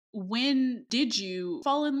when did you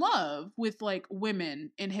fall in love with like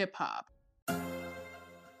women in hip hop?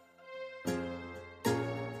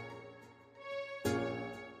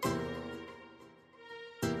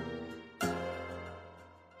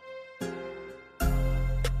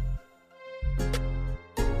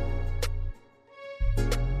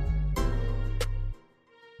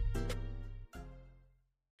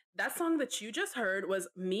 That song that you just heard was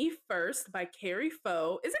Me First by Carrie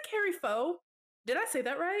Foe. Is it Carrie Foe? Did I say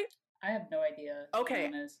that right? I have no idea.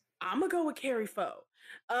 Okay, I'm gonna go with Carrie Foe.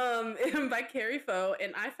 By Carrie Foe,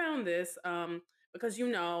 and I found this because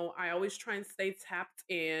I always try and stay tapped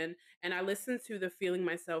in, and I listen to the Feeling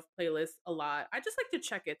Myself playlist a lot. I just like to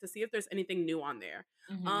check it to see if there's anything new on there.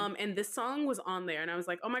 And this song was on there, and I was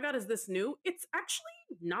like, oh my god, is this new? It's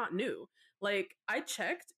actually not new. Like, I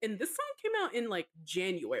checked, and this song came out in like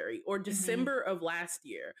January or December of last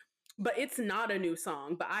year. But it's not a new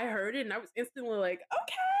song. But I heard it and I was instantly like,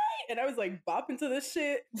 okay. And I was like bopping to this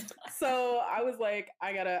shit. So I was like,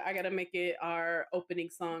 I gotta make it our opening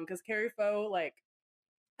song. Because Carrie Foe, like,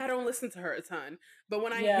 I don't listen to her a ton. But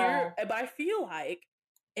when I feel like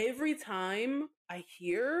every time I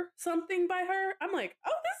hear something by her, I'm like,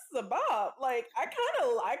 oh, this is a bop. Like, I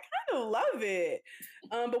kind of love it.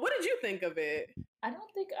 But what did you think of it? I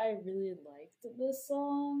don't think I really liked this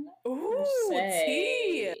song. Ooh,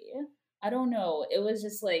 tea. I don't know. It was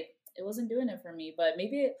just like, it wasn't doing it for me. But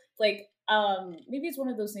maybe maybe it's one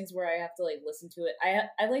of those things where I have to like listen to it.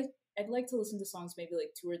 I'd like to listen to songs maybe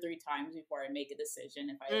like 2 or 3 times before I make a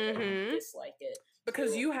decision if I dislike it.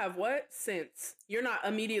 Because you have what sense? You're not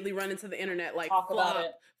immediately running to the internet like talk flop, about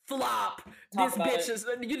it. Flop. This bitch is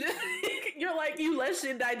you're like, you let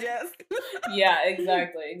shit digest. Yeah,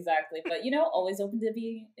 exactly. But always open to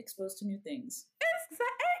being exposed to new things.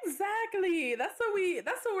 Exactly. That's what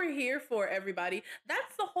we're here for, everybody.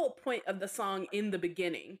 That's the whole point of the song in the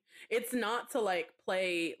beginning. It's not to like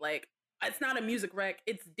play like, it's not a music rec.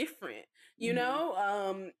 It's different,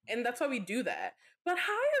 and that's why we do that. But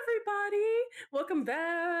hi, everybody. Welcome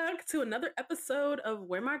back to another episode of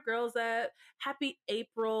Where My Girls At. Happy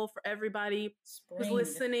April for everybody who's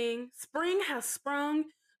listening. Spring has sprung.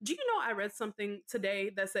 Do you know I read something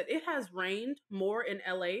today that said it has rained more in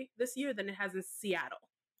LA this year than it has in Seattle?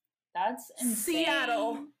 That's insane.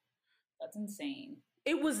 Seattle. That's insane.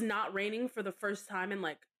 It was not raining for the first time in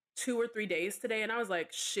like 2 or 3 days today, and I was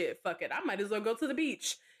like, shit, fuck it, I might as well go to the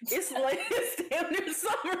beach. It's like, it's damn near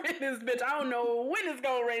summer in this bitch. I don't know when it's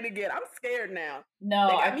gonna rain again. I'm scared now. No,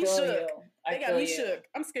 they got I me feel shook. You. They got me shook.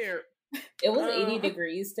 I'm scared. It was 80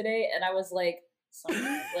 degrees today, and I was like, is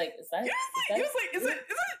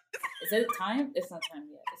it time? It's not time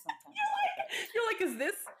yet. It's not time. You're like,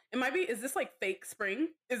 is this like fake spring?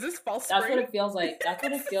 Is this false spring? That's what it feels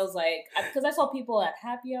like. Because I saw people at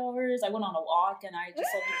happy hours. I went on a walk and I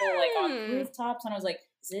just saw people like on rooftops, and I was like,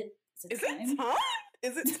 is it time?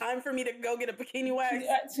 Is it time for me to go get a bikini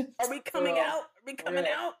wax? Are we coming out? Are we coming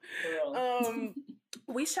out?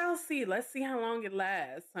 We shall see. Let's see how long it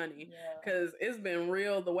lasts, honey. Because it's been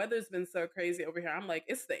real. The weather's been so crazy over here. I'm like,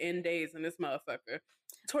 it's the end days in this motherfucker.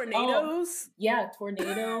 Tornadoes.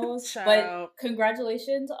 Tornadoes. But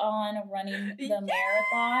congratulations on running the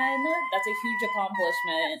marathon. That's a huge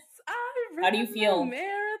accomplishment. How do you feel?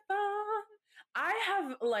 Marathon. I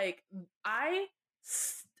have like,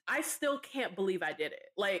 I still can't believe I did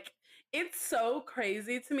it. Like, it's so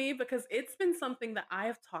crazy to me because it's been something that I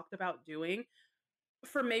have talked about doing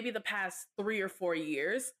for maybe the past 3 or 4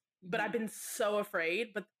 years, but I've been so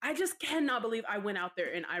afraid. But I just cannot believe I went out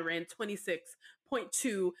there and I ran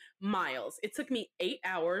 26.2 miles. It took me 8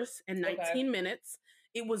 hours and 19 minutes.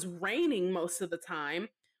 It was raining most of the time.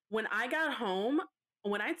 When I got home,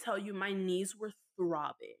 when I tell you my knees were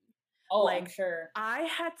throbbing. Oh, like, I'm sure. I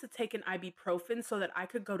had to take an ibuprofen so that I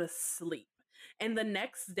could go to sleep. And the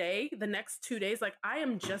next 2 days, like, I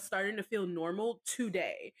am just starting to feel normal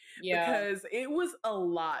today. Yeah. Because it was a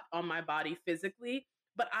lot on my body physically.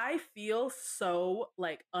 But I feel so,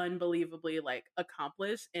 like, unbelievably, like,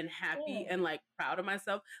 accomplished and happy and, like, proud of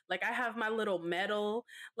myself. Like, I have my little medal,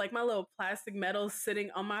 like, my little plastic medal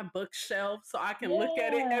sitting on my bookshelf so I can look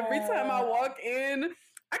at it every time I walk in.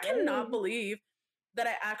 I cannot believe that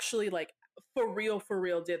I actually, like, for real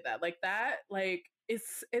did that. Like, that, like,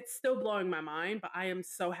 it's still blowing my mind, but I am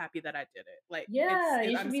so happy that I did it. Like,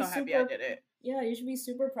 I'm so happy I did it. Yeah, you should be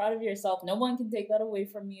super proud of yourself. No one can take that away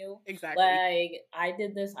from you. Exactly. Like, I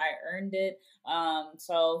did this, I earned it.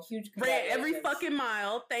 So huge congratulations. Ran every fucking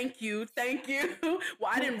mile. Thank you. Well,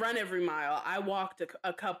 I didn't run every mile. I walked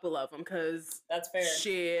a couple of them because that's fair.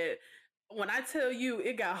 Shit. When I tell you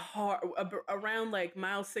it got hard around like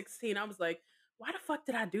mile 16, I was like, why the fuck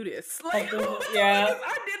did I do this? Like,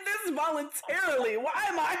 I did this voluntarily. Why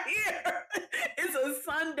am I here? It's a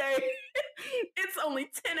Sunday. It's only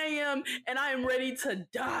 10 a.m. and I am ready to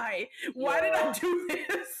die. Why did I do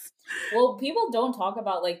this? Well, people don't talk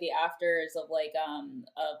about like the afters of like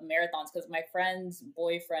of marathons, because my friend's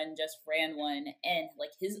boyfriend just ran one, and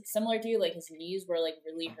like his, similar to you, like his knees were like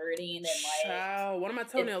really hurting, and like one of my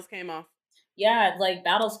toenails came off. Yeah, like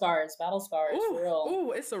battle scars, Ooh, for real.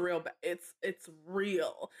 ooh, it's a real, it's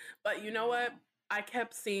real. But you know what? I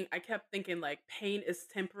kept thinking like pain is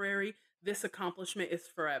temporary. This accomplishment is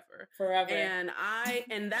forever. Forever.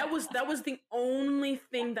 And that was the only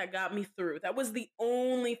thing that got me through. That was the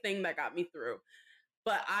only thing that got me through.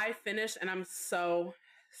 But I finished, and I'm so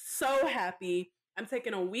happy. I'm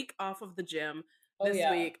taking a week off of the gym this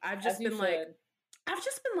week. I've just been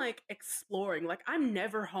like exploring. Like, I'm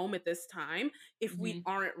never home at this time if we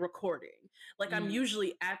aren't recording. Like, I'm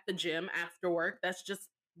usually at the gym after work. That's just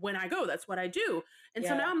when I go. That's what I do. And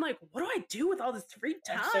so now I'm like, what do I do with all this free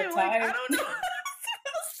time? Like, I don't know.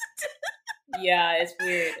 Yeah, it's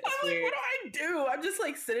weird. It's I'm weird. like, what do I do? I'm just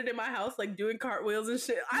like sitting in my house, like doing cartwheels and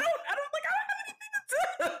shit. I don't have anything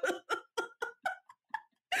to do.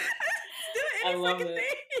 I love it.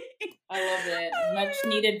 I love it. Much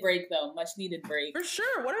needed break, though. Much needed break. For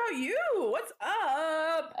sure. What about you? What's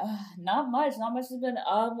up? Not much. Not much has been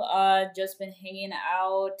up. Just been hanging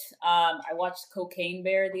out. I watched Cocaine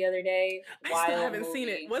Bear the other day. I still haven't seen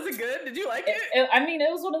it. Was it good? Did you like it? I mean,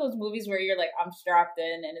 it was one of those movies where you're like, I'm strapped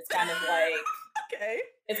in, and it's kind of like... Okay.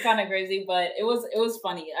 It's kind of crazy, but it was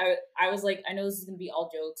funny. I was like, I know this is gonna be all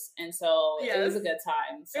jokes, and so it was a good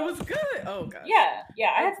time. So. It was good. Oh god. Yeah.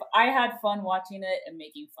 I had fun watching it and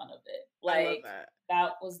making fun of it. Like, I love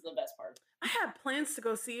that was the best part. I had plans to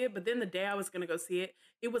go see it, but then the day I was gonna go see it,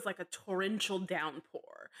 it was like a torrential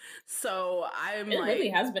downpour. So it really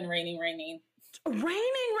has been raining.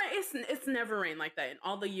 It's never rained like that in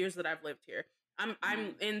all the years that I've lived here.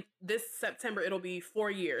 I'm in this September. It'll be 4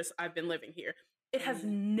 years I've been living here. It has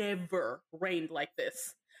never rained like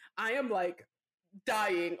this. I am like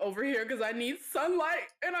dying over here because I need sunlight,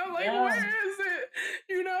 and I'm like, where is it?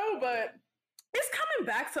 You know, but it's coming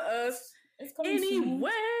back to us. It's coming anyway. soon.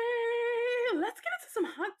 Let's get into some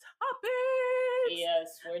hot topics.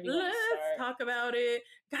 Yes, where do you want to start? Let's talk about it,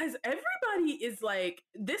 guys. Everybody is like,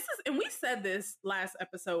 this is, and we said this last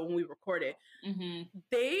episode when we recorded.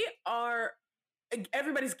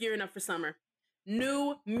 Everybody's gearing up for summer.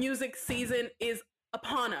 New music season is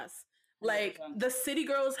upon us. Like, 100%. The City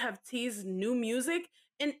Girls have teased new music,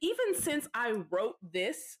 and even since I wrote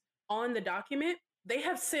this on the document, they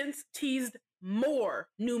have since teased more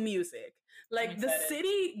new music. Like, the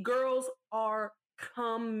City Girls are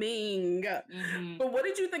coming. But what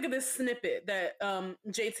did you think of this snippet that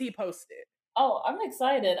JT posted? Oh, I'm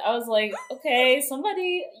excited. I was like, okay,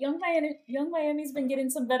 Young Miami's been getting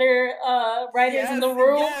some better writers in the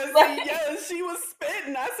room. Yes, she was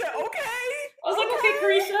spitting. I said, okay. I was like, okay,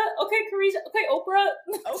 Carisha, okay, Oprah.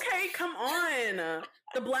 Okay, come on.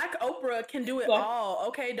 The Black Oprah can do it all.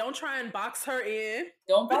 Okay, don't try and box her in.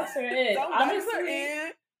 Don't box her in. Don't box her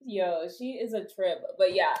in. Yo, she is a trip.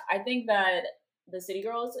 But yeah, I think that the City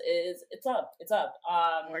Girls it's up.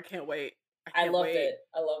 I can't wait. I loved it.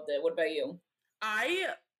 What about you?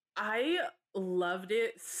 I loved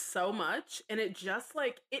it so much, and it just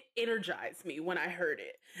like, it energized me when I heard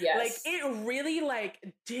it. Yes. Like, it really like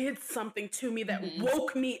did something to me that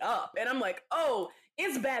woke me up, and I'm like, oh,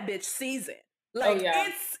 it's bad bitch season. Like,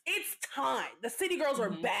 it's time. The City Girls are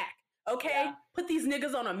back. Okay, put these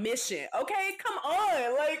niggas on a mission. Okay, come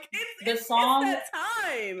on. Like, it's that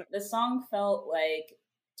time. The song felt like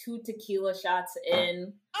 2 tequila shots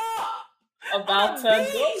in. About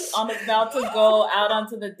to go out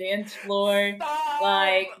onto the dance floor. Stop.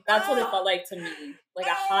 Like, that's what it felt like to me. Like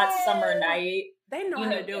a hot summer night. They know how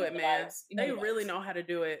to do it, man. They really know how to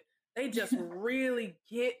do it. They just really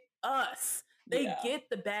get us. They get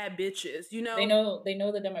the bad bitches, you know. They know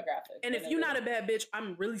the demographic. And if you're not a bad bitch,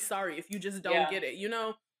 I'm really sorry if you just don't get it. You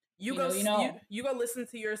know, you go listen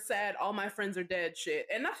to your sad "All My Friends Are Dead" shit,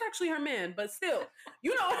 and that's actually her man, but still,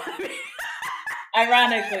 you know what I mean.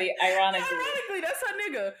 Ironically, that's her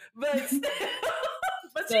nigga. But still,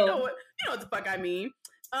 but you know what the fuck I mean.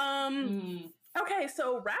 Okay,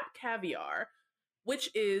 so Rap Caviar, which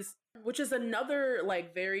is another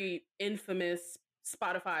like very infamous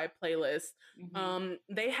Spotify playlist.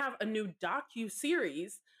 They have a new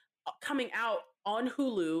docu-series coming out on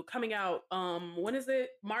Hulu, when is it?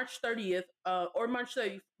 March 30th or March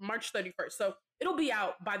 31st. So it'll be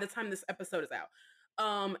out by the time this episode is out.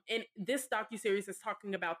 And this docuseries is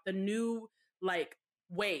talking about the new like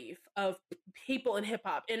wave of people in hip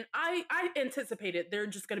hop. And I anticipated there are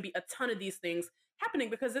just going to be a ton of these things happening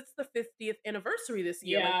because it's the 50th anniversary this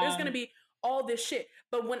year. Like, there's Yeah. gonna be all this shit.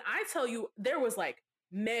 But when I tell you, there was like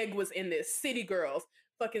Meg was in this, City Girls,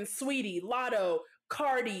 fucking Sweetie, Lotto,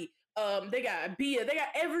 Cardi. They got Bia. They got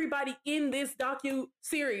everybody in this docu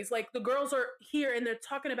series. Like, the girls are here and they're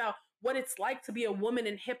talking about what it's like to be a woman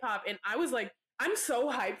in hip hop. And I was like, I'm so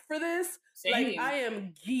hyped for this. Like, Same. I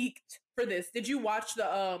am geeked for this. Did you watch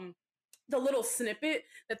the little snippet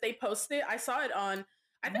that they posted? I saw it on,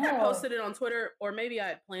 I think I No. posted it on Twitter, or maybe I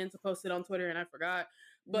had planned to post it on Twitter and I forgot.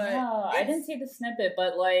 But no, I didn't see the snippet,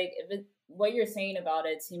 but like what you're saying about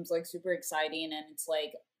it seems like super exciting, and it's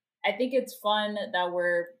like I think it's fun that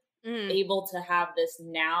we're able to have this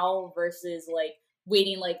now versus like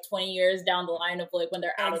waiting like 20 years down the line of like when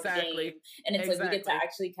they're out of the game, and it's like we get to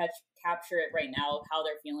actually capture it right now of how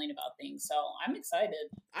they're feeling about things. So I'm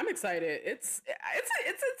excited. It's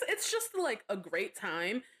just like a great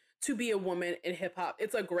time to be a woman in hip hop.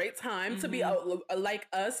 It's a great time to be like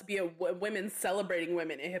us, be women celebrating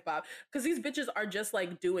women in hip hop, because these bitches are just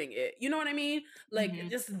like doing it. You know what I mean?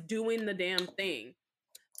 Like just doing the damn thing.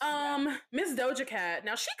 Miss Doja Cat.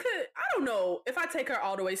 Now she could. I don't know if I take her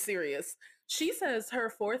all the way serious. She says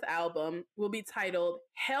her 4th album will be titled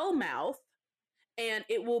Hellmouth, and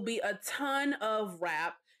it will be a ton of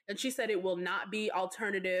rap. And she said it will not be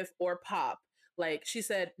alternative or pop. Like, she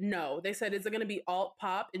said, no. They said, is it going to be alt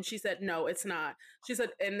pop? And she said, no, it's not. She said,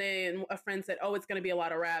 and then a friend said, oh, it's going to be a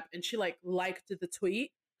lot of rap. And she liked the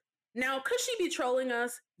tweet. Now, could she be trolling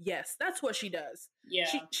us? Yes, that's what she does. Yeah.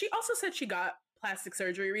 She also said she got plastic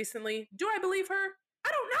surgery recently. Do I believe her? I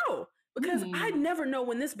don't know. Because I never know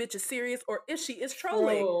when this bitch is serious or if she is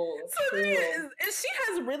trolling. So the thing is, she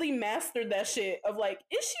has really mastered that shit of like,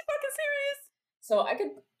 is she fucking serious? So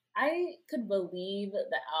I could believe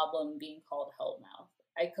the album being called Hellmouth.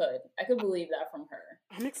 I could believe that from her.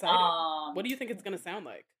 I'm excited. What do you think it's gonna sound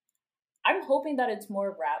like? I'm hoping that it's more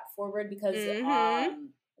rap forward because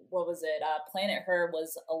what was it? Planet Her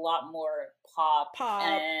was a lot more pop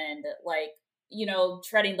and like, you know,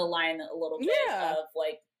 treading the line a little bit of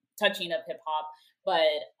like touching up hip hop. But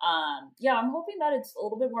yeah, I'm hoping that it's a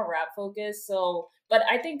little bit more rap focused. So, but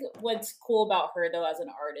I think what's cool about her though as an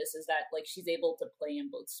artist is that like she's able to play in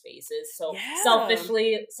both spaces. So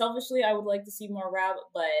selfishly, I would like to see more rap.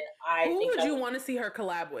 But who would you want to see her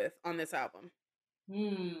collab with on this album?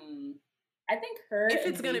 I think her. If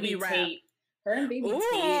it's gonna be rap, her and Baby Tate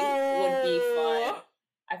would be fun.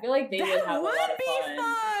 I feel like they would have a lot of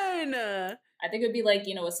fun. I think it would be like,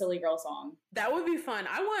 you know, a silly girl song. That would be fun.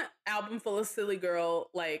 I want album full of silly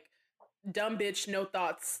girl, like dumb bitch, no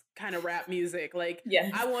thoughts kind of rap music. Like,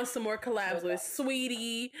 I want some more collabs with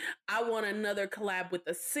Sweetie. I want another collab with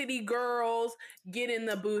the City Girls. Get in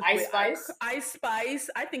the booth with Ice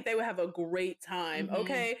Spice. I think they would have a great time.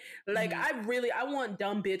 Okay, like I want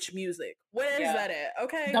dumb bitch music. Where is that at?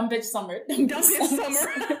 Okay, dumb bitch summer. Dumb bitch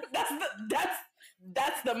summer.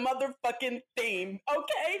 That's the motherfucking theme,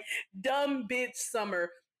 okay? Dumb bitch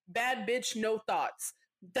summer. Bad bitch, no thoughts.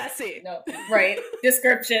 That's it. No, right.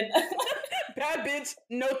 Description. Bad bitch,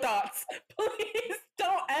 no thoughts. Please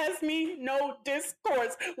don't ask me no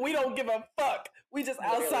discourse. We don't give a fuck. We just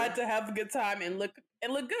outside to have a good time and look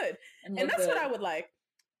good. And that's what I would like.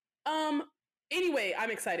 Anyway,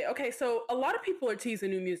 I'm excited. Okay, so a lot of people are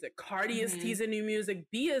teasing new music. Cardi is teasing new music.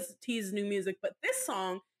 Bia's teasing new music. But this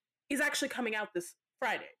song is actually coming out this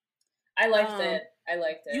Friday. I liked it.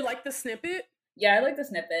 You like the snippet? Yeah, I like the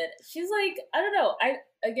snippet. She's like, I don't know. I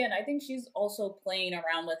think she's also playing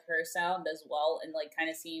around with her sound as well and like kind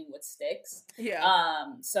of seeing what sticks. Yeah.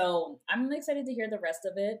 So I'm excited to hear the rest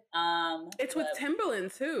of it. It's with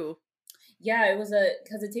Timbaland too. Yeah, it was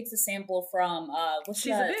because it takes a sample from what's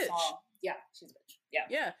She's that a Bitch. song? Yeah, She's a Bitch. Yeah.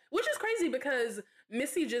 Yeah, which is crazy because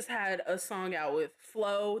Missy just had a song out with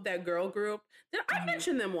Flo, that girl group. Did I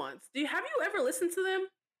mention them once? Have you ever listened to them?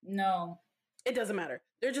 No. It doesn't matter.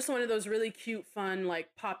 They're just one of those really cute, fun,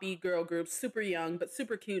 like poppy girl groups, super young, but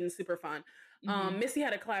super cute and super fun. Missy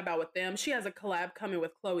had a collab out with them. She has a collab coming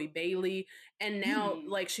with Chloe Bailey. And now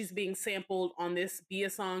like she's being sampled on this Bia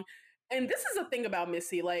song. And this is the thing about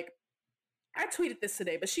Missy, like I tweeted this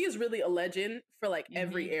today, but she is really a legend for like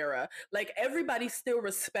every era. Like everybody still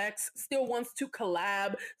respects, still wants to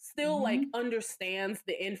collab, still like understands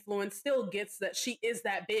the influence, still gets that she is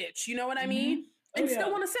that bitch. You know what I mean? And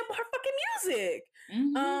still want to sample her fucking music.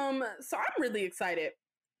 So I'm really excited.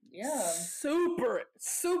 Yeah. Super,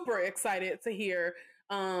 super excited to hear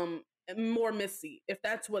more Missy, if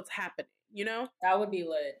that's what's happening, you know? That would be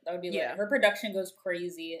lit. Her production goes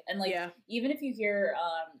crazy. And like even if you hear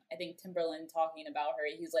I think Timberland talking about her,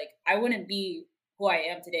 he's like, I wouldn't be who I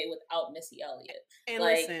am today without Missy Elliott. And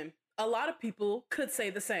like, listen, a lot of people could say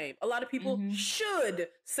the same. A lot of people should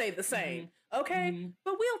say the same. Okay?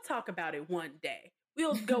 But we'll talk about it one day.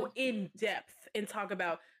 We'll go in depth and talk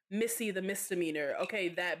about Missy the misdemeanor. Okay,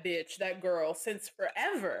 that bitch, that girl, since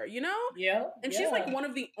forever, you know? Yeah. And she's like one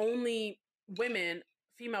of the only women,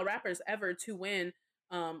 female rappers ever to win,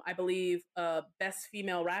 I believe, best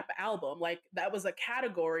female rap album. Like that was a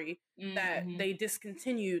category that they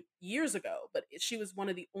discontinued years ago, but she was one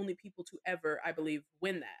of the only people to ever, I believe,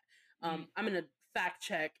 win that. I'm gonna fact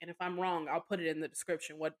check, and if I'm wrong, I'll put it in the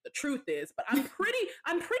description what the truth is. But I'm pretty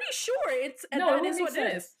sure it's that is what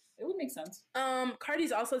it is. It would make sense.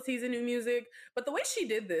 Cardi's also teasing new music, but the way she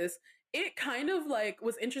did this, it kind of like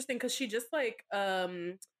was interesting because she just like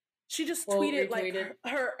she just tweeted like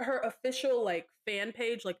her official like fan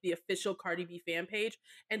page, like the official Cardi B fan page,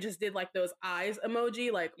 and just did like those eyes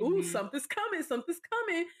emoji, like ooh, something's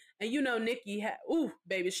coming, and you know Nikki had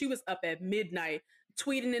baby, she was up at midnight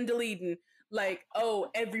tweeting and deleting like, oh,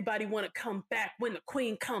 everybody want to come back when the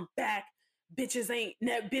queen come back.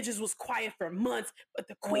 Bitches was quiet for months, but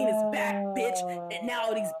the queen is back, bitch. And now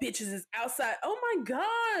all these bitches is outside. Oh my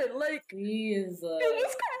God. Like, Jesus. It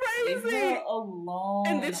was crazy. Leave her alone.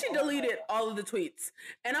 And then she deleted all of the tweets.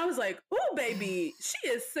 And I was like, oh, baby, she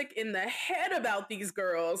is sick in the head about these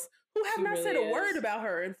girls who have not said a word about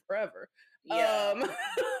her in forever. Yeah.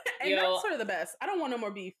 And that's sort of the best. I don't want no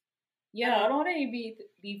more beef. Yeah, I don't want any beef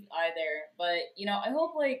either. But, you know, I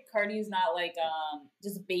hope, like, Cardi's not, like,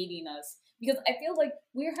 just baiting us. Because I feel like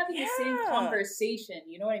we're having the same conversation.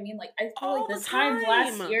 You know what I mean? Like, I feel all like the this time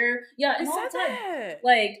last year. Yeah, and all the time. That.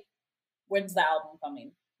 Like, when's the album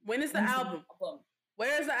coming? When is the album?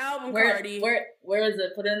 Where's the album, Cardi? Where is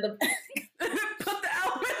it? Put it in the Put the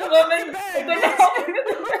album in the bag.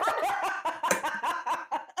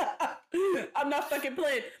 I'm not fucking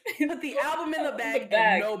playing. Put the album in the bag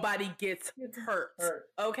and nobody gets hurt.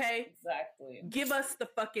 Okay? Exactly. Give us the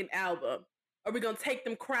fucking album. Or we gonna take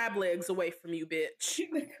them crab legs away from you, bitch.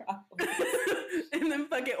 The crab legs. And them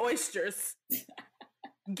fucking oysters.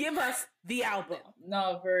 Give us the album.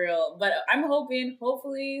 No, for real. But I'm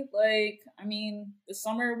hopefully, like, I mean, the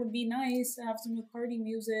summer would be nice to have some new Cardi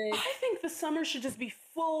music. I think the summer should just be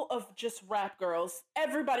full of just rap girls.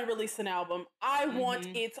 Everybody release an album. I want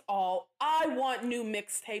it all. I want new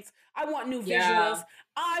mixtapes. I want new visuals.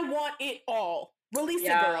 I want it all. Release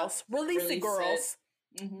it, girls. Release it, girls.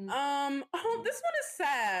 This one is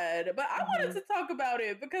sad, but I wanted to talk about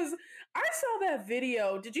it because I saw that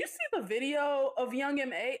video. Did you see the video of Young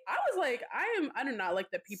M.A? I was like, I do not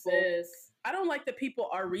like that people. I don't like that people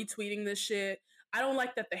are retweeting this shit. I don't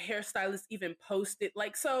like that the hairstylist even posted.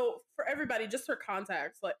 Like, so for everybody, just for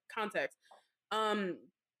context, I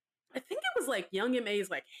think it was like Young M.A's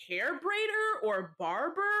like hair braider or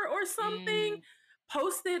barber or something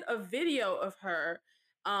posted a video of her.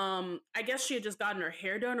 I guess she had just gotten her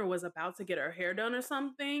hair done or was about to get her hair done or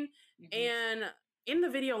something. And in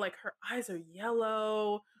the video, like her eyes are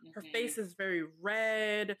yellow, her face is very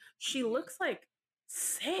red. She looks like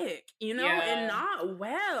sick, you know, and not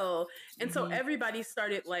well. And so everybody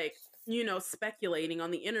started like, you know, speculating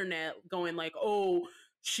on the internet, going like, oh,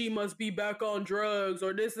 she must be back on drugs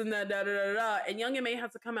or this and that, da da da da. And Young M.A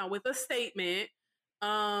had to come out with a statement.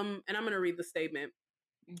 And I'm gonna read the statement.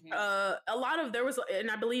 A lot of and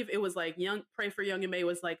I believe it was like Pray for Young M.A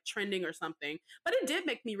was like trending or something, but it did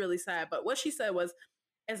make me really sad. But what she said was,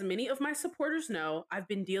 as many of my supporters know, I've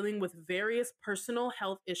been dealing with various personal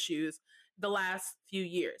health issues the last few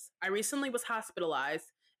years. I recently was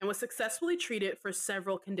hospitalized and was successfully treated for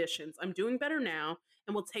several conditions. I'm doing better now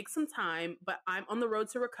and will take some time, but I'm on the road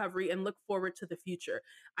to recovery and look forward to the future.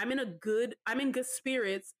 I'm in good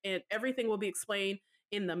spirits, and everything will be explained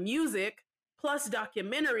in the music plus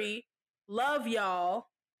documentary. Love y'all.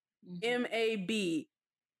 M.A.B.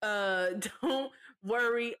 Don't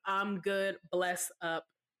worry, I'm good. Bless up,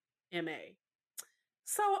 M.A.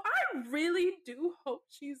 So I really do hope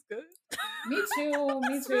she's good. Me too.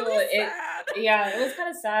 Me too. Really sad. It was kind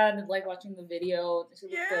of sad, like watching the video. She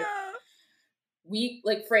looked like weak,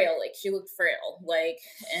 like frail. Like she looked frail, like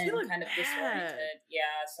and kind of disoriented. Yeah.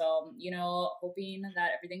 So you know, hoping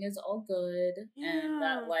that everything is all good and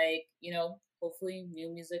that, like, you know, hopefully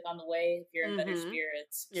new music on the way if you're in better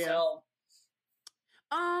spirits. So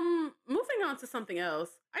moving on to something else.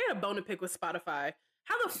 I got a bone to pick with Spotify.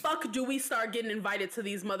 How the fuck do we start getting invited to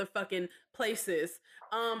these motherfucking places?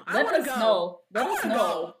 I want to go. Let us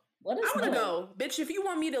know. I want to go. Bitch, if you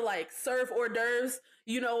want me to like serve hors d'oeuvres,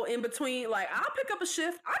 you know, in between, like I'll pick up a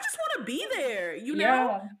shift. I just want to be there, you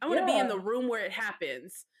know? I want to be in the room where it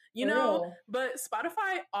happens, you know? But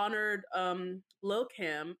Spotify honored Lil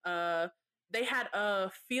Kim, they had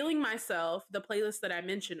a Feeling Myself, the playlist that I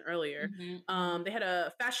mentioned earlier. They had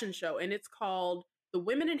a fashion show, and it's called the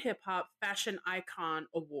Women in Hip Hop Fashion Icon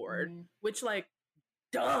Award, which, like,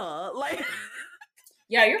 duh, like.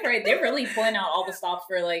 Yeah, you're right. They're really pulling out all the stops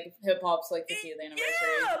for like hip hop's like 50th anniversary.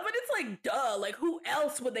 Yeah, but it's like, duh, like who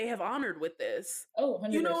else would they have honored with this? Oh,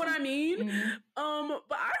 100%. You know what I mean? But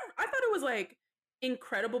I thought it was like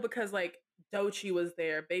incredible because like Doechii was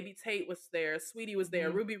there, Baby Tate was there, Sweetie was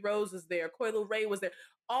there, Ruby Rose was there, Coi Leray was there.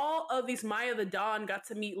 All of these Maya the Dawn got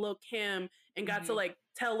to meet Lil Kim and got to like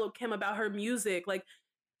tell Lil Kim about her music. Like,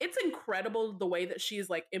 it's incredible the way that she's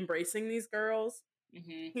like embracing these girls.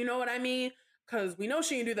 You know what I mean? Because we know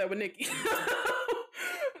she didn't do that with Nicki.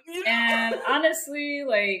 You know? And honestly,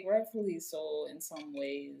 like, rightfully so in some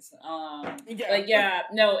ways.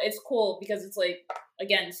 No, it's cool because it's like,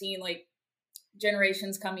 again, seeing like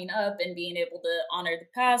generations coming up and being able to honor the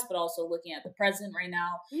past, but also looking at the present right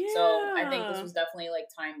now. Yeah. So I think this was definitely like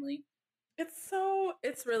timely.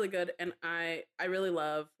 It's really good, and I really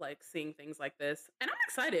love like seeing things like this, and I'm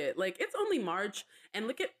excited. Like, it's only March, and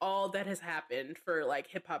look at all that has happened for like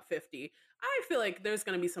Hip Hop 50. I feel like there's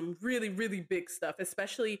gonna be some really, really big stuff,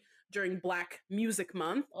 especially during Black Music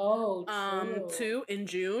Month. Too, in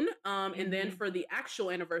June. And then for the actual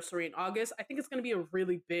anniversary in August, I think it's gonna be a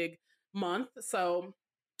really big month. So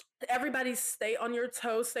everybody stay on your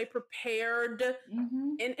toes, stay prepared,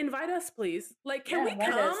 and invite us, please. Like, can we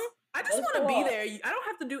come? I just want to be there. I don't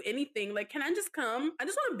have to do anything. Like, can I just come? I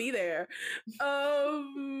just want to be there.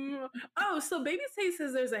 So Baby Tate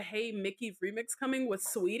says there's a Hey Mickey remix coming with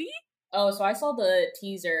Sweetie. Oh, so I saw the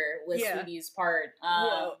teaser with Sweetie's part.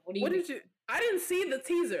 What did you? I didn't see the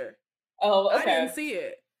teaser. Oh, okay. I didn't see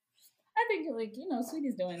it. I think, like, you know,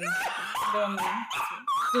 Sweetie's doing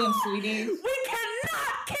Sweetie. We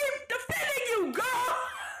cannot keep defending you, girl.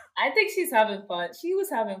 I think she's having fun. She was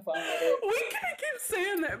having fun with it. We can't keep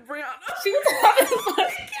saying that, Brianna. She was having fun. We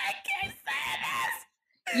can't keep saying this.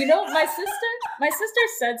 You know, my sister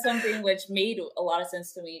said something which made a lot of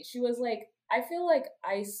sense to me. She was like, I feel like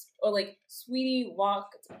Sweetie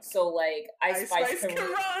walked so like Ice Spice can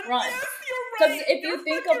run. Yes, because if you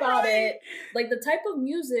think about it, like the type of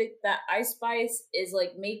music that Ice Spice is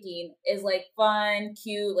like making is like fun,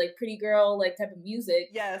 cute, like pretty girl like type of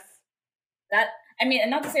music. Yes. I mean,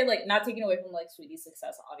 and not to say like not taking away from like Sweetie's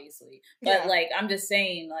success, obviously, but like I'm just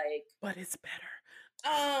saying like. But it's better.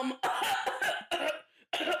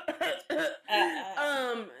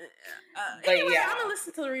 But anyway, yeah, I'm gonna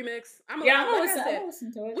listen to the remix. I'm gonna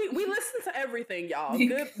listen to it. We listen to everything, y'all.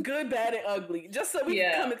 Good, bad, and ugly. Just so we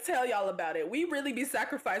can come and tell y'all about it. We really be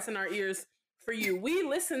sacrificing our ears for you. We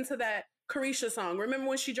listened to that Carisha song. Remember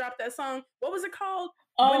when she dropped that song? What was it called?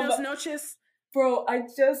 Buenos Noches. Bro, I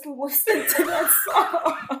just listened to that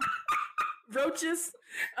song. Roaches.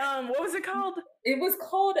 What was it called? It was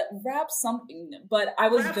called Rap something, but I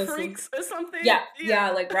was Rap just Freaks or something.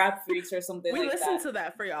 Yeah, like Rap Freaks or something. We listened to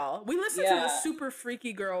that for y'all. We listened to the Super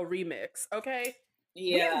Freaky Girl remix. Okay.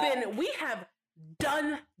 Yeah. We have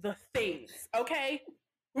done the things. Okay.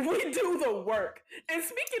 We do the work. And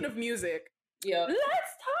speaking of music, let's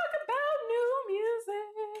talk about new music.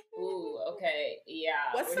 Ooh, okay,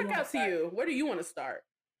 yeah. What stuck out to you? Where do you want to start?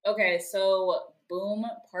 Okay, so Boom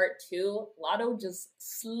Part 2, Lotto just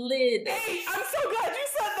slid. Hey, I'm so glad you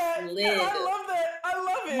said that. Slid. I love that. I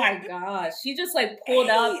love it. Oh my gosh. She just like pulled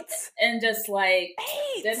up and just like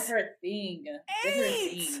did her thing.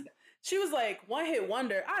 She was like, one hit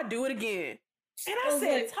wonder. I do it again. And I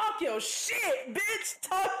said, like, talk your shit, bitch.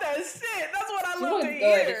 Talk that shit. That's what I love to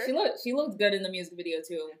hear. She looked good in the music video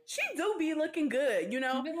too. She do be looking good, you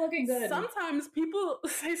know? She be looking good. Sometimes people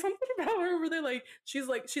say something about her where they're like, she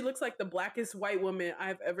looks like the blackest white woman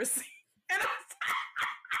I've ever seen. And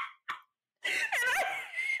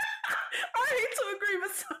I hate to agree,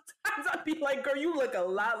 but sometimes I'd be like, girl, you look a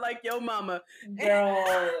lot like your mama.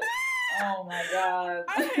 Girl. Oh my God.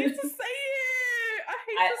 I hate to say it.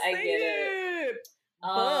 I get it.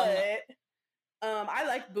 But I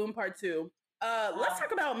like Boom Part 2. Let's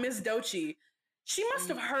talk about Miss Doechii. She must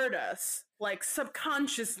have heard us, like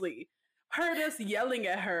subconsciously, heard us yelling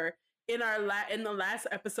at her in the last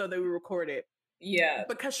episode that we recorded. Yeah.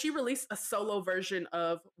 Because she released a solo version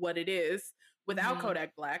of What It Is without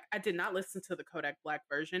Kodak Black. I did not listen to the Kodak Black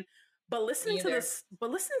version, but listening to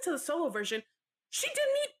the solo version, she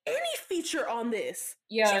didn't need any feature on this.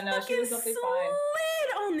 Yeah, she was definitely fine.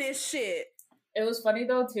 Slid on this shit. It was funny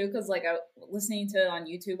though too, because like listening to it on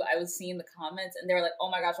YouTube, I was seeing the comments and they were like, "Oh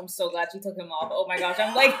my gosh, I'm so glad she took him off." Oh my gosh, I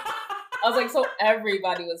was like, so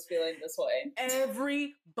everybody was feeling this way.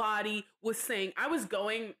 Everybody was saying. I was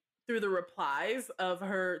going through the replies of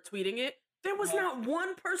her tweeting it. There was not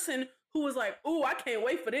one person who was like, ooh, I can't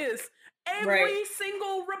wait for this. Every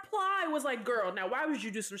single reply was like, girl, now why would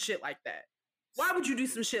you do some shit like that? Why would you do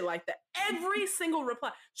some shit like that? Every single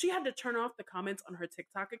reply. She had to turn off the comments on her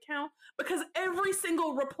TikTok account because every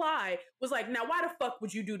single reply was like, now why the fuck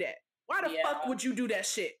would you do that? Why the fuck would you do that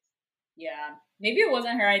shit? Yeah. Maybe it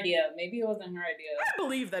wasn't her idea. I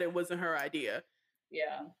believe that it wasn't her idea.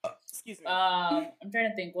 Yeah. Excuse me. I'm trying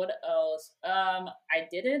to think what else. I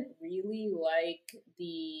didn't really like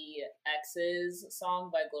the X's song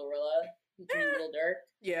by Glorilla featuring Lil Durk.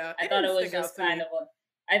 Yeah. I thought it was just kind of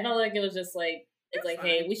I felt like it was just like, it's like, fine.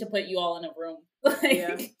 Hey, we should put you all in a room.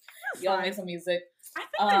 Like, y'all make some music. I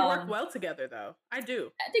think they work well together, though. I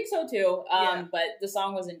do. I think so, too. But the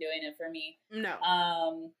song wasn't doing it for me.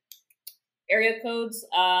 No. Area Codes,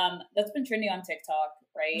 that's been trending on TikTok,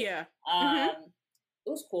 right? Yeah. It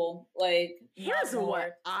was cool. Like, here's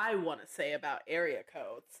what I want to say about Area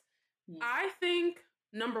Codes. I think,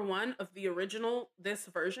 number one, of the original, this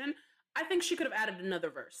version, I think she could have added another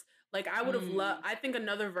verse. Like, I would have loved, I think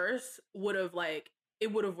another verse would have, like,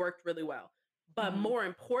 it would have worked really well. But more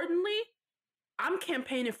importantly, I'm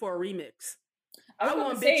campaigning for a remix. I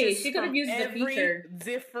want bitches. She could have used the feature.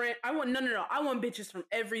 I want bitches from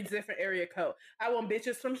every different area code. I want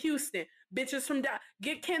bitches from Houston, bitches from Dallas.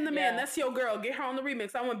 Get Ken the Man, that's your girl. Get her on the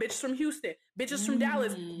remix. I want bitches from Houston, bitches from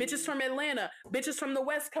Dallas, bitches from Atlanta, bitches from the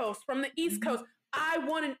West Coast, from the East Coast. I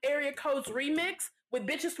want an area codes remix with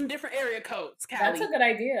bitches from different area codes. Callie. That's a good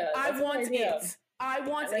idea. I want it. I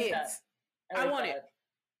want it. I want it.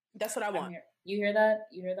 That's what I want. You hear that?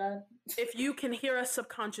 You hear that? If you can hear us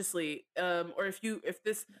subconsciously, or if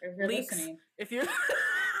this leaks, listening. if this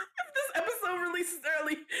episode releases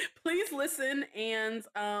early, please listen and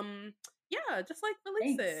just like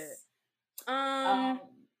release it.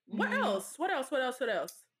 What else?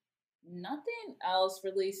 Nothing else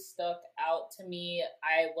really stuck out to me.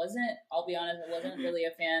 I'll be honest, I wasn't really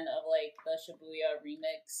a fan of like the Shibuya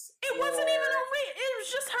remix. It wasn't even it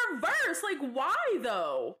was just her verse. Like, why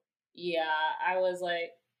though? Yeah, I was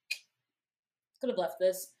like, could have left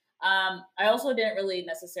this. I also didn't really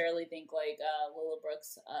necessarily think like Lila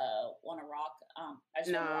Brooks Wanna Rock. I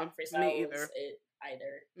just want to rock freestyle. Me either.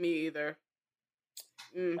 Me either.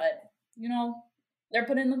 But you know, they're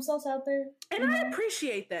putting themselves out there. And I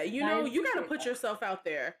appreciate that. You know, you gotta put yourself out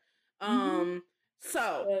there.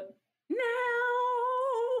 So now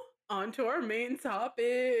on to our main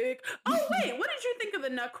topic. Oh wait, what did you think of the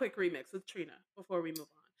Nut Quick remix with Trina before we move on?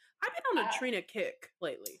 I've been on a Trina kick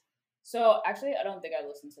lately. So actually, I don't think I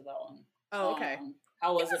listened to that one. Oh, okay.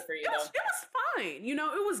 How was it for you? It was fine. You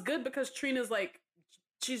know, it was good because Trina's like,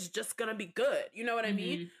 she's just gonna be good. You know what I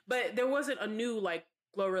mean? But there wasn't a new like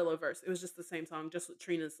Glorilla verse. It was just the same song, just with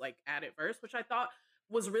Trina's like added verse, which I thought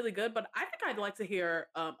was really good. But I think I'd like to hear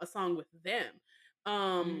a song with them,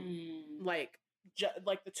 like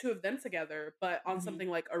the two of them together, but on something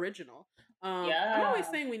like original. I'm always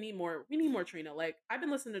saying we need more Trina. Like, I've been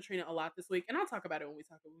listening to Trina a lot this week, and I'll talk about it when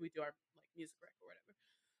we do our like music rec or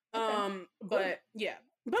whatever. But yeah.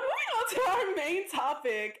 But moving on to our main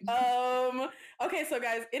topic. Okay, so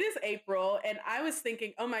guys, it is April, and I was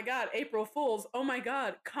thinking, oh my god, April Fools, oh my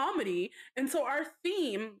god, comedy. And so our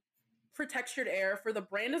theme for Textured Air for the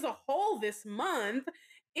brand as a whole this month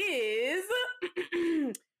is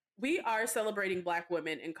we are celebrating Black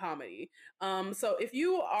women in comedy. So if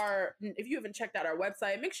you haven't checked out our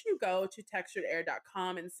website, make sure you go to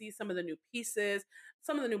texturedair.com and see some of the new pieces,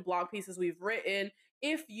 some of the new blog pieces we've written.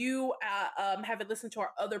 If you haven't listened to our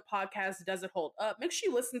other podcast, Does It Hold Up? Make sure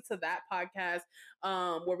you listen to that podcast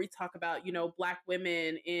where we talk about, you know, Black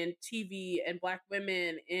women in TV and Black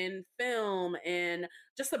women in film and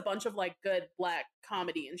just a bunch of like good Black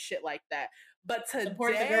comedy and shit like that. But today,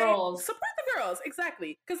 support the girls. Support the girls,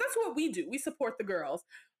 exactly. Because that's what we do. We support the girls.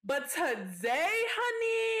 But today,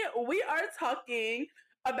 honey, we are talking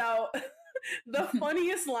about the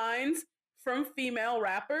funniest lines from female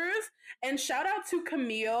rappers. And shout out to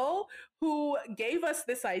Camille, who gave us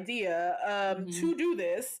this idea to do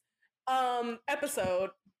this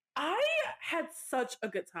episode. I had such a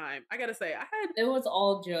good time. I gotta say, it was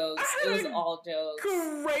all jokes.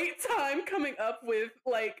 Great time coming up with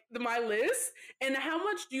like my list. And how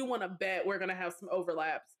much do you want to bet we're gonna have some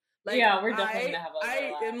overlaps? Like, yeah, we're definitely gonna have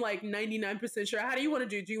overlaps. I am like 99% sure. How do you want to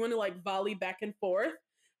do? Do you want to like volley back and forth?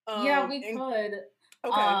 Yeah, we could.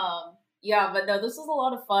 Okay. Yeah, but no, this was a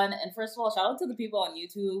lot of fun. And first of all, shout out to the people on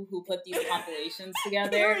YouTube who put these compilations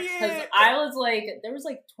together. Because I was like, there was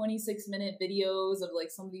like 26-minute videos of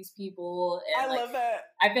like some of these people. And, I love that.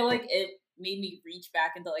 I feel like it made me reach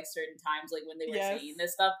back into like certain times, like when they were Yes. saying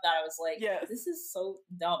this stuff, that I was like, Yes. this is so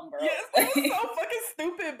dumb, bro. Yes, it's so fucking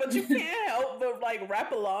stupid, but you can't help but like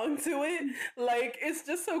rap along to it. Like, it's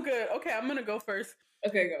just so good. Okay, I'm gonna go first.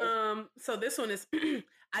 Okay, go. So this one is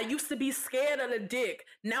I used to be scared of the dick.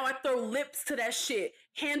 Now I throw lips to that shit.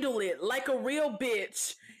 Handle it like a real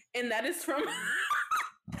bitch. And that is from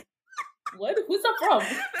What? Who's that from?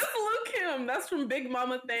 That's Lil Kim. That's from Big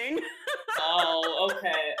Mama Thing. Oh,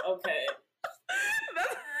 okay.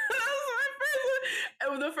 That's my first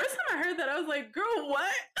one. The first time I heard that, I was like, girl,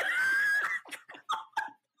 what?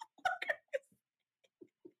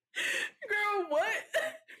 Girl, what?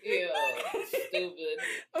 Ew, stupid.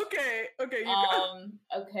 Okay, you go.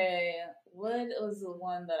 Okay, what was the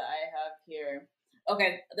one that I have here?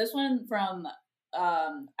 Okay, this one from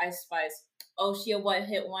Ice Spice. Oh, she a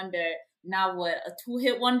one-hit wonder. Now what? A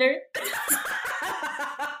two-hit wonder?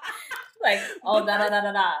 Like, oh, da da da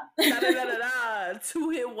da da. Da da da da da.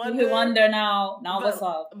 Two-hit wonder. Two-hit wonder now. Now what's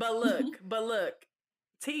up? But look.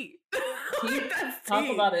 T. Like, that's Talk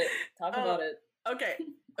T. about it. Talk about it.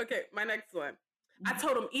 Okay, my next one. I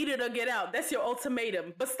told him, eat it or get out. That's your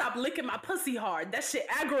ultimatum. But stop licking my pussy hard. That shit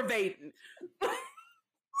aggravating. What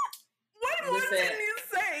more can you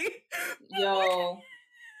say? Yo,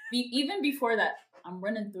 even before that, I'm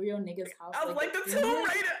running through your nigga's house. I was like the Tomb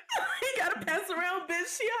Raider. He gotta pass around,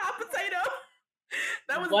 bitch. She a hot potato.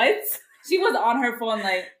 That was what? She was on her phone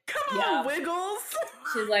like, come on, Wiggles.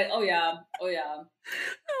 She's like, oh yeah. Oh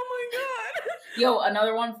my god. Yo,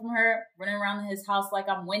 another one from her, running around his house like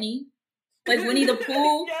I'm Winnie. Like Winnie the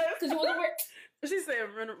Pooh. Yes. Because she wasn't wearing... She said,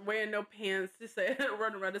 wearing no pants. She said,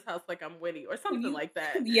 run around his house like I'm Winnie. Or something like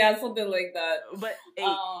that. Yeah, something like that. But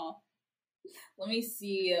let me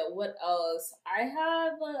see. What else? I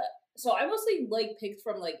have... so I mostly, like, picked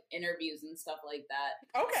from, like, interviews and stuff like that.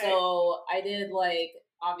 Okay. So I did, like,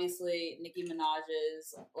 obviously, Nicki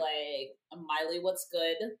Minaj's, like, Miley What's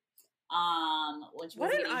Good. When she was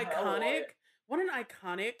What an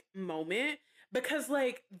iconic moment. Because,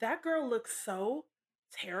 like, that girl looked so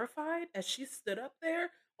terrified as she stood up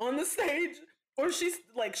there on the stage, or she's,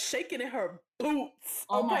 like, shaking in her boots.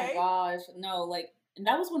 Oh my gosh. No, like, and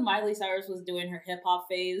that was when Miley Cyrus was doing her hip-hop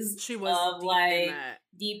phase. She was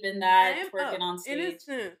deep in that, twerking on stage.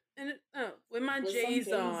 With my J's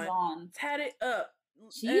on. Tatted up.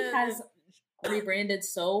 She has rebranded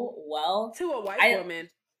so well. To a white woman.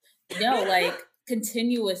 No, like,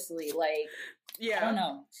 continuously, like... Yeah. I don't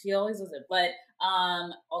know. She always does it. But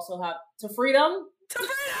also have To Freedom. To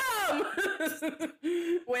Freedom!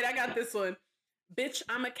 Wait, I got this one. Bitch,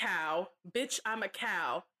 I'm a cow. Bitch, I'm a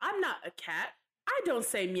cow. I'm not a cat. I don't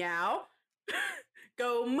say meow.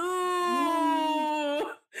 Go moo!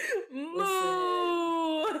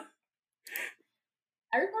 Moo!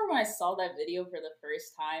 I remember when I saw that video for the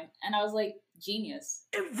first time, and I was like, genius.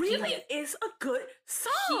 It really is a good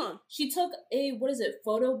song. She took a,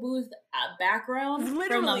 photo booth background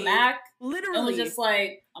from the Mac. Literally. And was just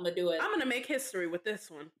like, I'm going to do it. I'm going to make history with this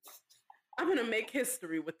one.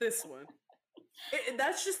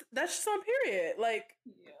 That's just on period. Like,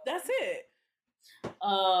 yeah. That's it.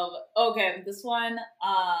 Okay, this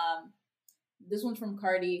one's from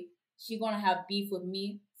Cardi. She gonna have beef with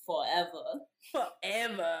me forever.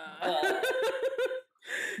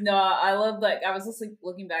 No, I love, like, I was just, like,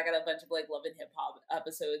 looking back at a bunch of, like, Love and Hip Hop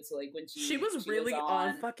episodes, like, when she was really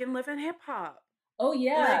on fucking Love and Hip Hop. Oh,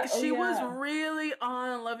 yeah. Like, she was really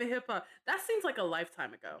on Love and Hip Hop. That seems like a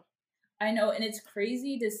lifetime ago. I know, and it's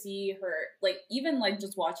crazy to see her, like, even, like,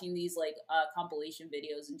 just watching these, like, compilation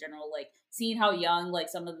videos in general, like, seeing how young, like,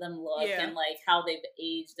 some of them look, and, like, how they've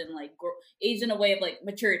aged, and, like, aged in a way of, like,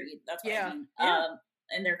 maturity. That's what I mean.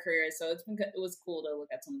 In their careers. So it was cool to look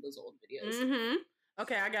at some of those old videos. Mm-hmm.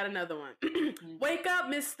 Okay, I got another one. Wake up,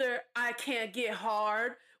 mister, I can't get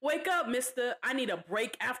hard. Wake up, mister, I need a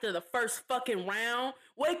break after the first fucking round.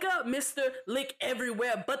 Wake up, mister, lick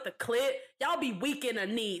everywhere but the clit. Y'all be weak in the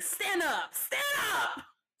knees. Stand up!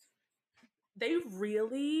 They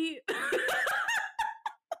really...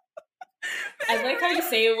 I like how you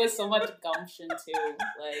say it with so much gumption too.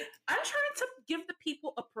 Like, I'm trying to give the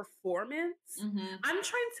people a performance. Mm-hmm. I'm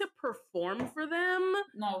trying to perform for them.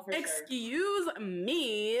 No, for Excuse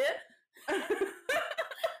me.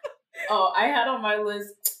 Oh, I had on my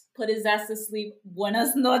list, put his ass to sleep.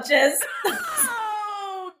 Buenas noches.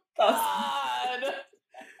 Oh, God.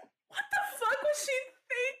 What the fuck was she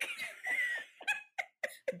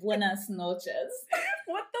thinking? Buenas noches.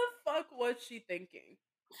 What the fuck was she thinking?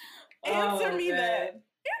 Answer me that.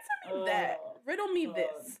 Riddle me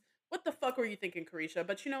this. What the fuck were you thinking, Carisha?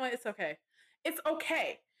 But you know what? It's okay. It's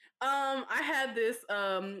okay. I had this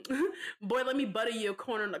boy, let me butter you a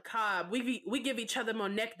corn on the cob. We give each other more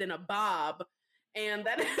neck than a bob. And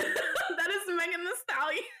that that is Megan Thee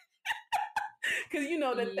Stallion. Cause you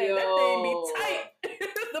know that thing be Yo. tight.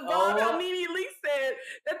 The blog Oh. immediately said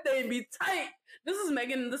that thing be tight. This is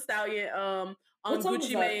Megan Thee Stallion on What song was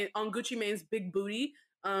Gucci that? Mane on Gucci Mane's Big Booty.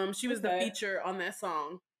 She was the Okay. feature on that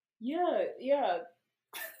song. Yeah.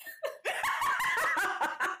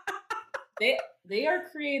 They are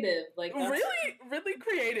creative. Like really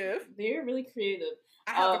creative. They're really creative.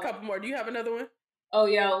 I have a couple more. Do you have another one? Oh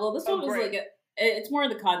yeah. Well, this one was great. like it's more in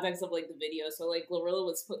the context of like the video. So like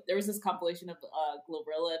Glorilla there was this compilation of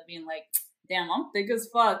Glorilla being like, "Damn, I'm thick as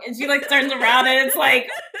fuck," and she like turns around and it's like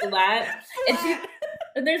that,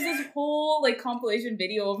 and there's this whole like compilation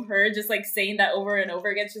video of her just like saying that over and over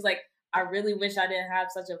again. She's like, "I really wish I didn't have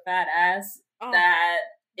such a fat ass that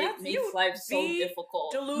it makes life so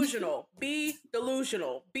difficult." Delusional. Be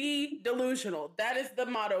delusional. Be delusional. That is the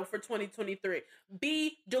motto for 2023.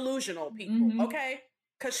 Be delusional, people. Okay.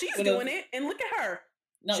 Because she's doing it, and look at her.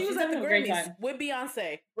 No, she was at the Grammys with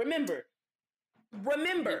Beyonce. Remember.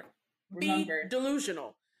 Be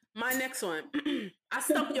delusional. My next one. I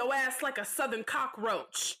stump your ass like a southern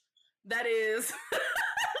cockroach. That is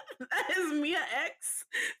Mia X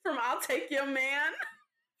from I'll Take Your Man.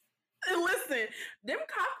 And listen, them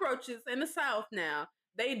cockroaches in the South now,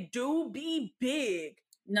 they do be big.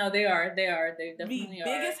 No, they are. They definitely be big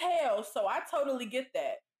as hell. So I totally get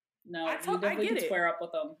that. No, you definitely can square up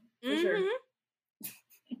with them. For sure.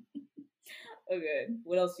 Okay,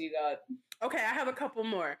 what else you got? Okay, I have a couple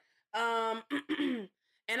more. And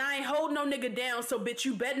I ain't hold no nigga down, so bitch,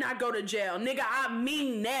 you better not go to jail. Nigga, I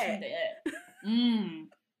mean that.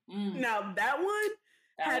 Now that one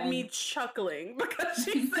had me chuckling because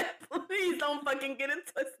she said, please don't fucking get it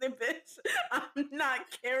twisted, bitch. I'm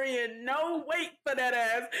not carrying no weight for that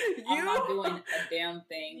ass. I'm not doing a damn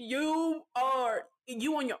thing. You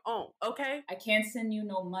on your own, okay? I can't send you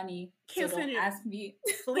no money. Don't ask me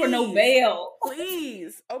please, for no bail.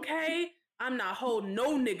 Please, okay? I'm not holding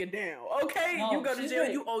no nigga down, okay? No, you go to jail,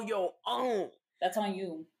 you on your own. That's on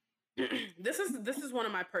you. This is one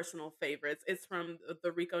of my personal favorites. It's from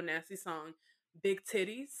the Rico Nasty song, Big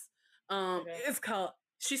Titties. It's called,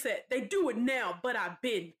 she said, they do it now, but I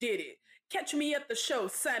been did it. Catch me at the show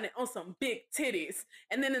signing on some big titties.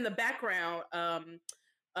 And then in the background,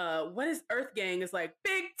 what is Earth Gang is like,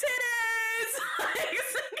 big titties!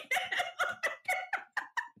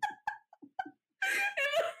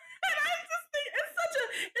 And I just think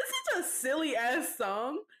it's such a silly ass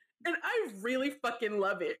song, and I really fucking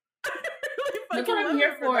love it. Look what I'm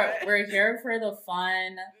here for. We're here for the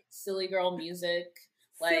fun, silly girl music.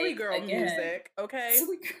 Silly girl music, okay?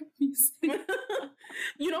 Silly girl music.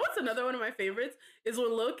 You know what's another one of my favorites? Is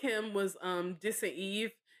when Lil' Kim was dissing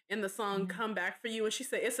Eve in the song Come Back For You, and she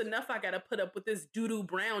said, it's enough I gotta put up with this doo-doo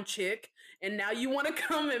brown chick, and now you wanna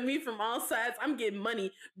come at me from all sides. I'm getting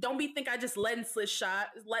money. Don't be think I just letting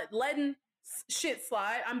shit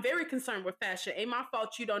slide. I'm very concerned with fashion. Ain't my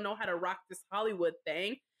fault you don't know how to rock this Hollywood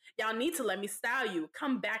thing. Y'all need to let me style you.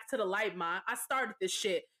 Come back to the light, ma. I started this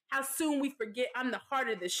shit. How soon we forget I'm the heart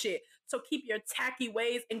of this shit. So keep your tacky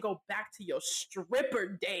ways and go back to your stripper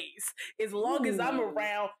days. As long as I'm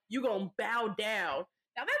around, you gonna bow down.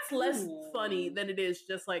 Now that's less funny than it is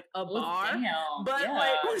just like a bar. Damn. But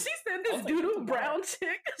like when she said this doo-doo brown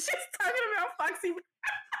chick, she's talking about Foxy.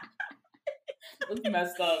 That's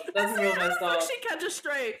messed up. That's real messed up. She catch a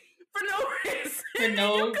stray for no reason. For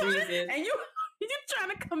no reason. And you trying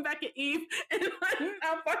to come back at Eve and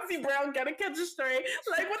now Foxy Brown gotta catch a stray.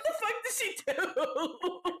 Like, what the fuck did she do?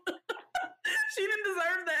 She didn't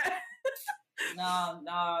deserve that.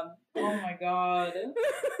 Nah. Oh my god.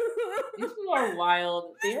 These people are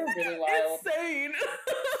wild. They are really wild. Insane.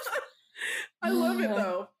 I love it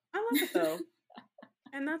though.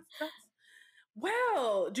 And that's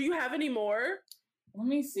well, do you have any more? Let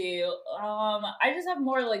me see. I just have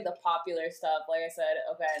more like the popular stuff. Like I said,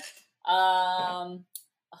 okay. A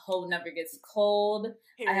Hoe Never Gets Cold.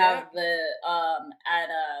 I have the at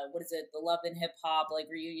what is it? The Love and Hip Hop like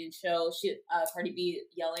reunion show. Cardi B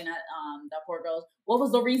yelling at that poor girl. What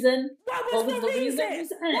was the reason? What was the reason?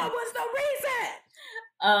 What was the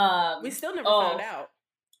reason? We still never found out.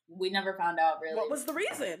 We never found out really. What was the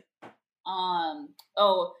reason?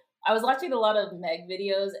 I was watching a lot of Meg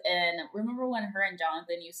videos, and remember when her and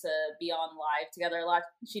Jonathan used to be on live together a lot?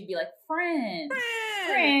 She'd be like, friend. That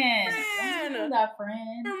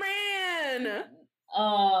friend.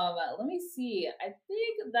 Let me see. I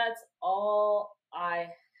think that's all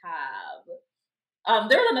I have.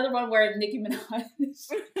 There was another one where Nicki Minaj,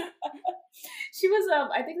 she was,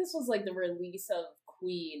 I think this was like the release of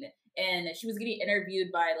queen, and she was getting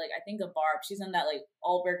interviewed by like, I think a Barb. She's in that like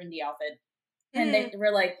all burgundy outfit, and they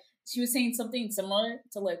were like, she was saying something similar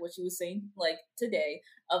to like what she was saying like today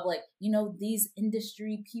of like, you know, these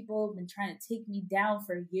industry people have been trying to take me down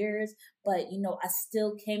for years, but you know, I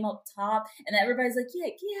still came up top, and everybody's like, yeah.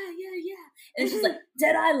 And she's like,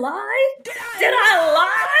 did I lie? Did I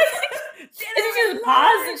lie? And she just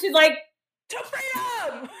paused and she's like, to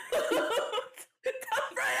freedom! To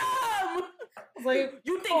freedom! Like,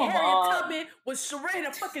 you think Harriet Tubman was wearing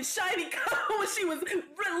a fucking shiny coat when she was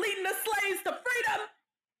leading the slaves to freedom?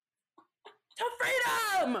 To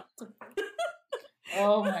freedom!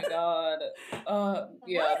 Oh my god.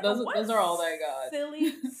 Yeah, those are all that I got.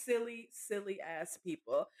 Silly ass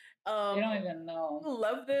people. You don't even know.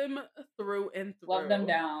 Love them through and through. Love them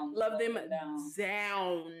down. Love them down.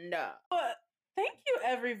 But thank you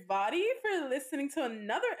everybody for listening to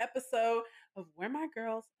another episode of Where My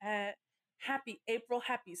Girls At. Happy April,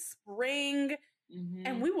 happy spring. Mm-hmm.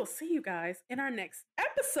 And we will see you guys in our next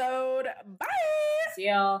episode. Bye. See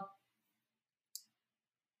y'all.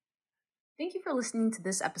 Thank you for listening to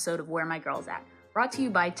this episode of Where My Girls At, brought to you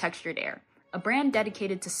by Textured Air, a brand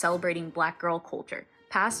dedicated to celebrating Black girl culture,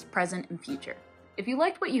 past, present, and future. If you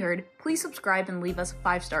liked what you heard, please subscribe and leave us a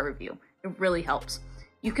 5-star review. It really helps.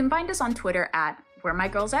 You can find us on Twitter at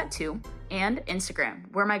WhereMyGirlsAt2 and Instagram,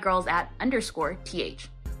 WhereMyGirlsAt_TH.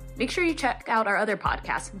 Make sure you check out our other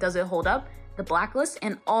podcasts, Does It Hold Up?, The Blacklist,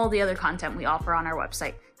 and all the other content we offer on our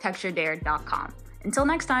website, texturedair.com. Until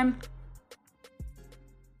next time.